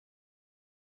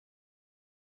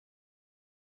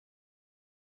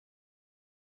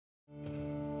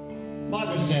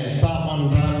Migrants, part one,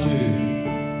 part two.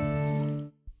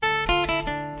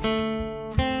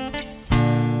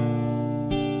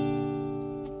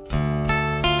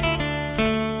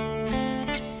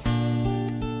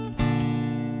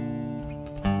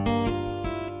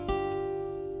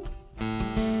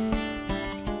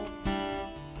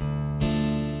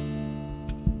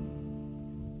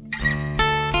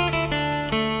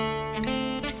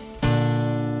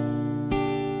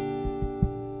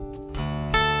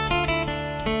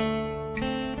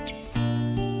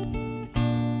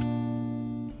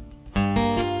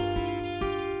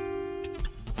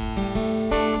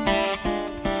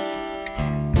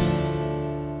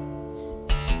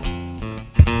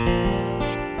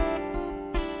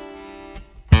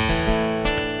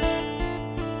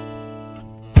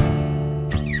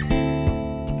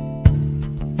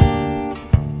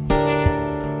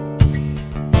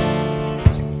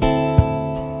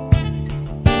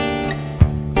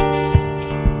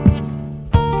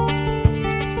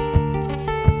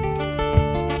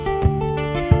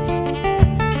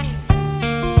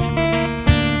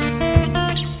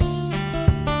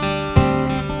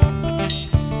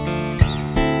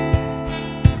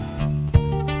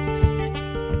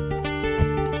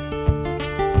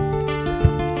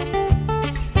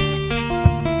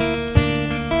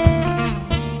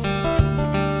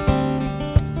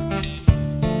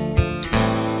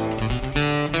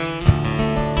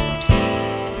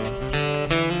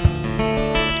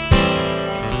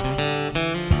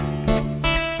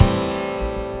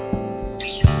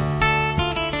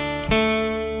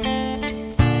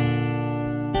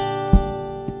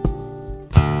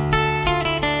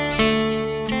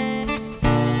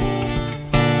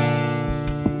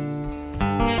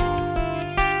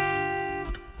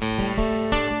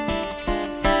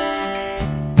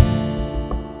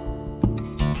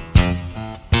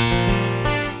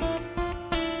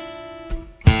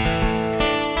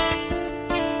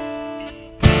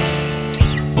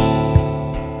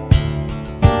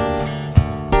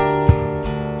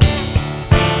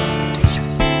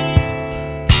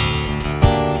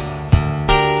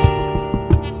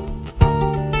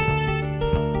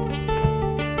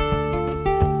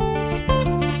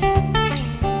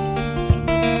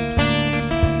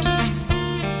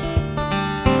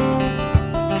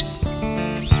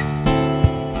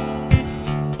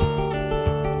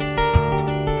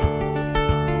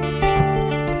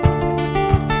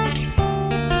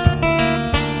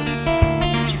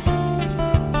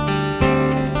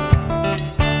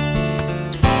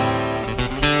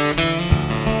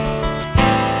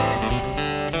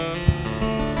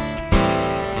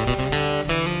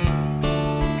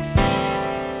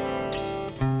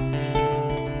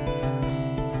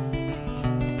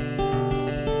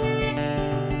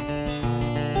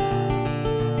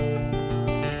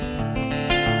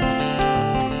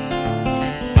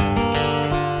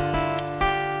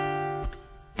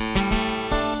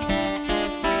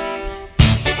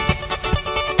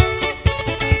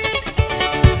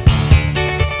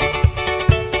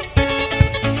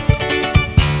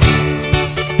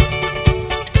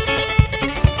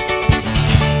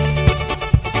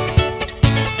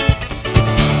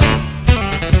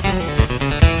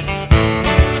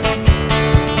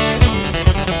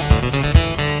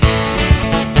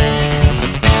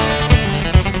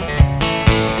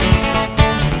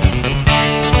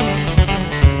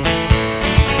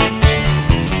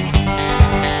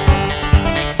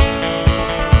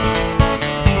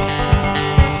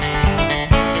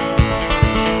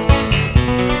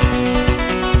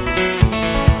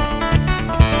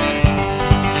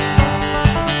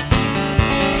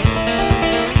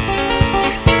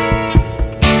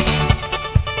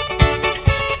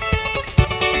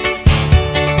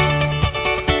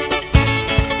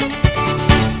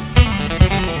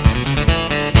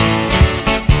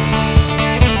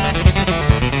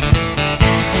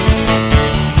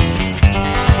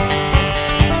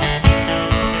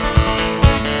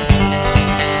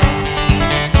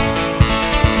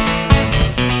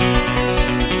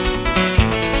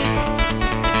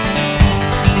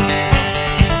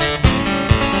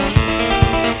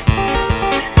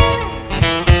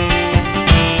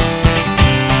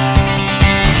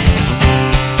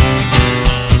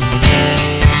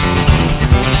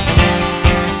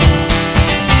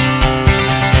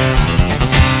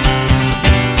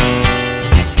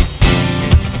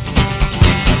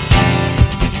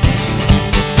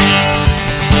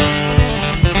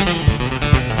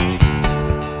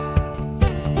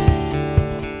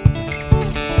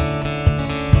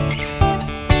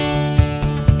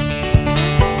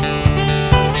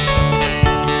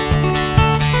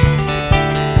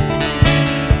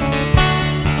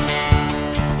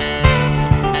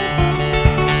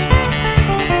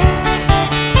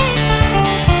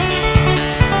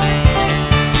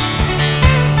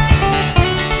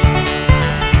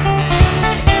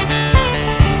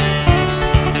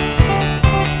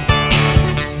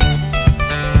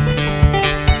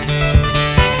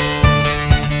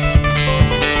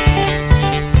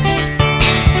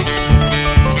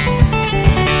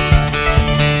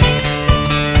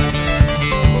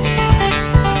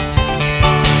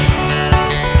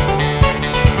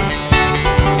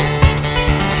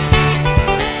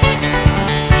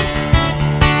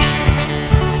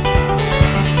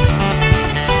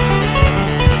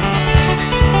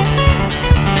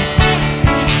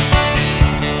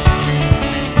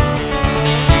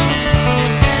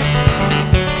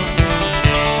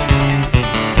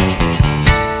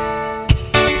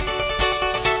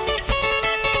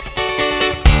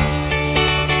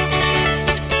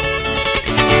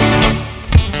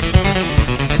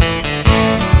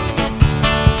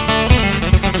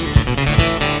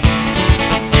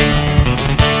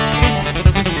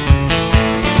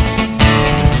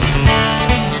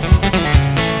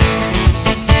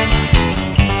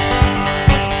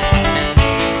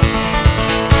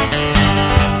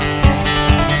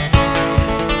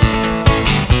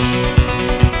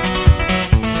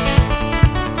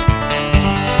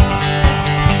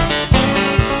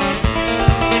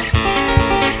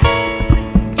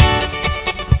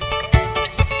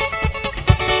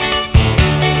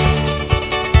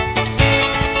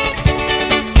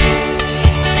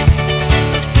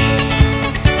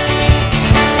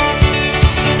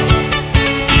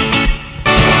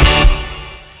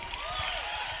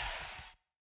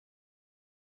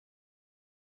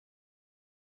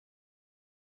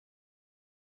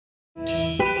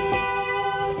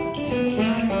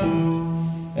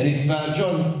 And if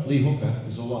John Lee Hooker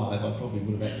was alive, I probably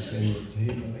would have had to send it to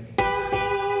him, I think.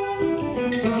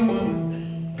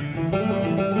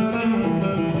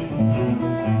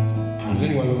 If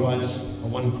anyone who writes a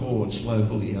one-chord slow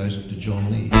boogie owes it to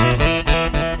John Lee.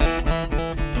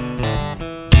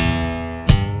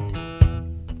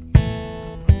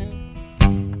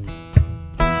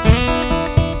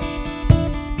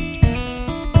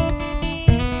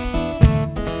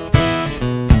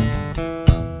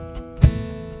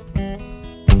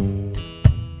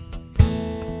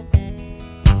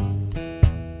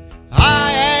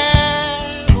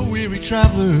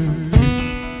 Traveler,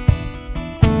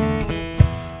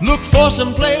 look for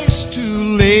some place to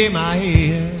lay my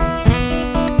head.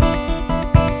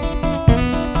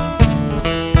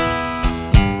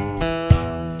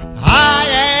 I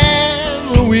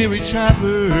am a weary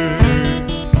traveler,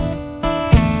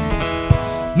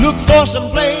 look for some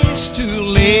place to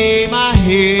lay my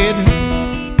head.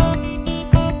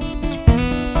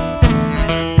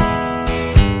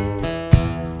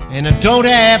 And I don't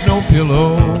have no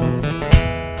pillow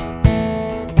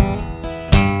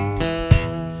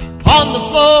on the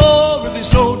floor of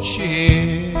this old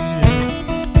shed.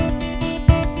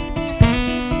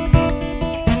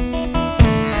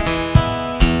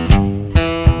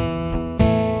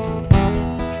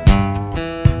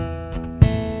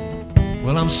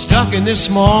 Well, I'm stuck in this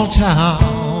small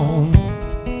town,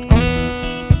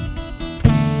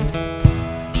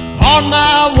 on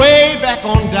my way back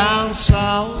on down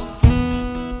south.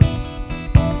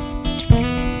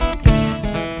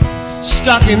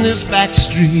 Stuck in this back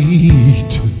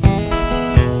street,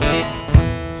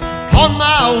 on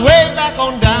my way back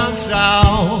on down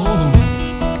south.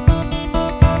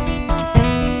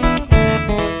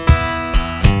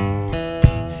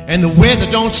 And the weather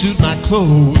don't suit my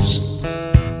clothes,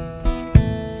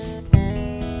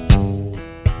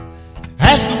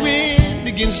 as the wind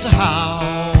begins to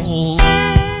howl.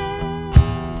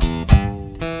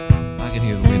 I can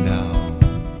hear the wind howl.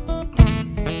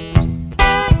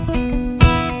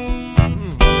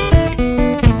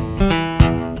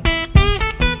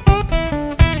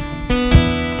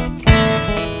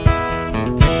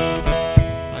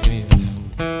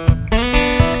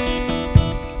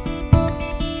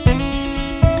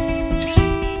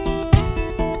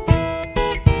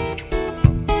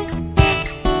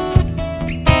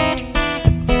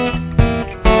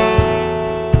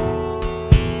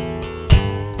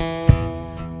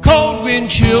 Wind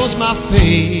chills my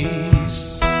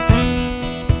face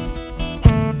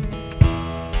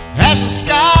as the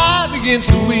sky begins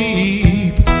to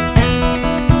weep.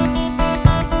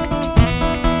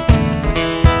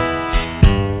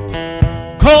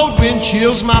 Cold wind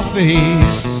chills my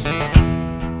face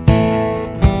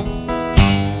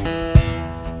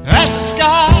as the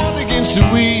sky begins to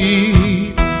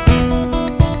weep.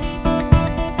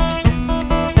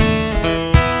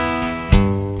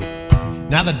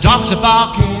 Now the dogs are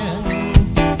barking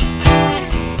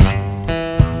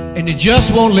and they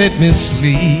just won't let me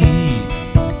sleep.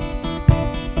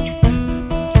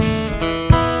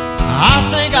 I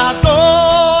think I'll go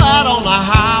out on the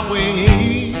highway,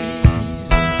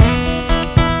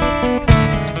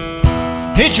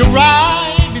 hitch a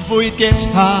ride before it gets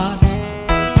hot.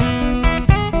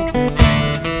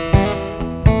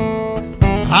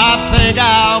 I think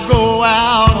I'll go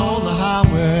out on the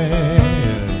highway,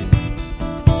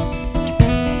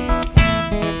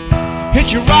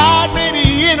 hitch a ride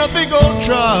maybe in a big old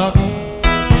truck.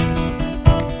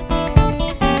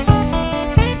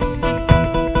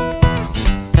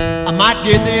 I might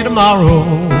get there tomorrow.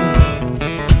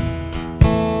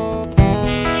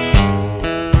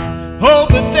 Oh,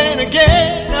 but then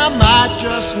again I might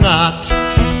just not.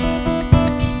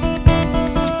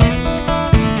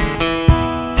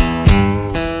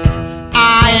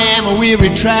 I am a weary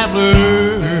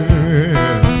traveler,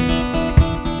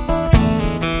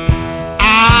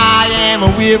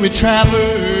 a weary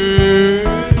traveler.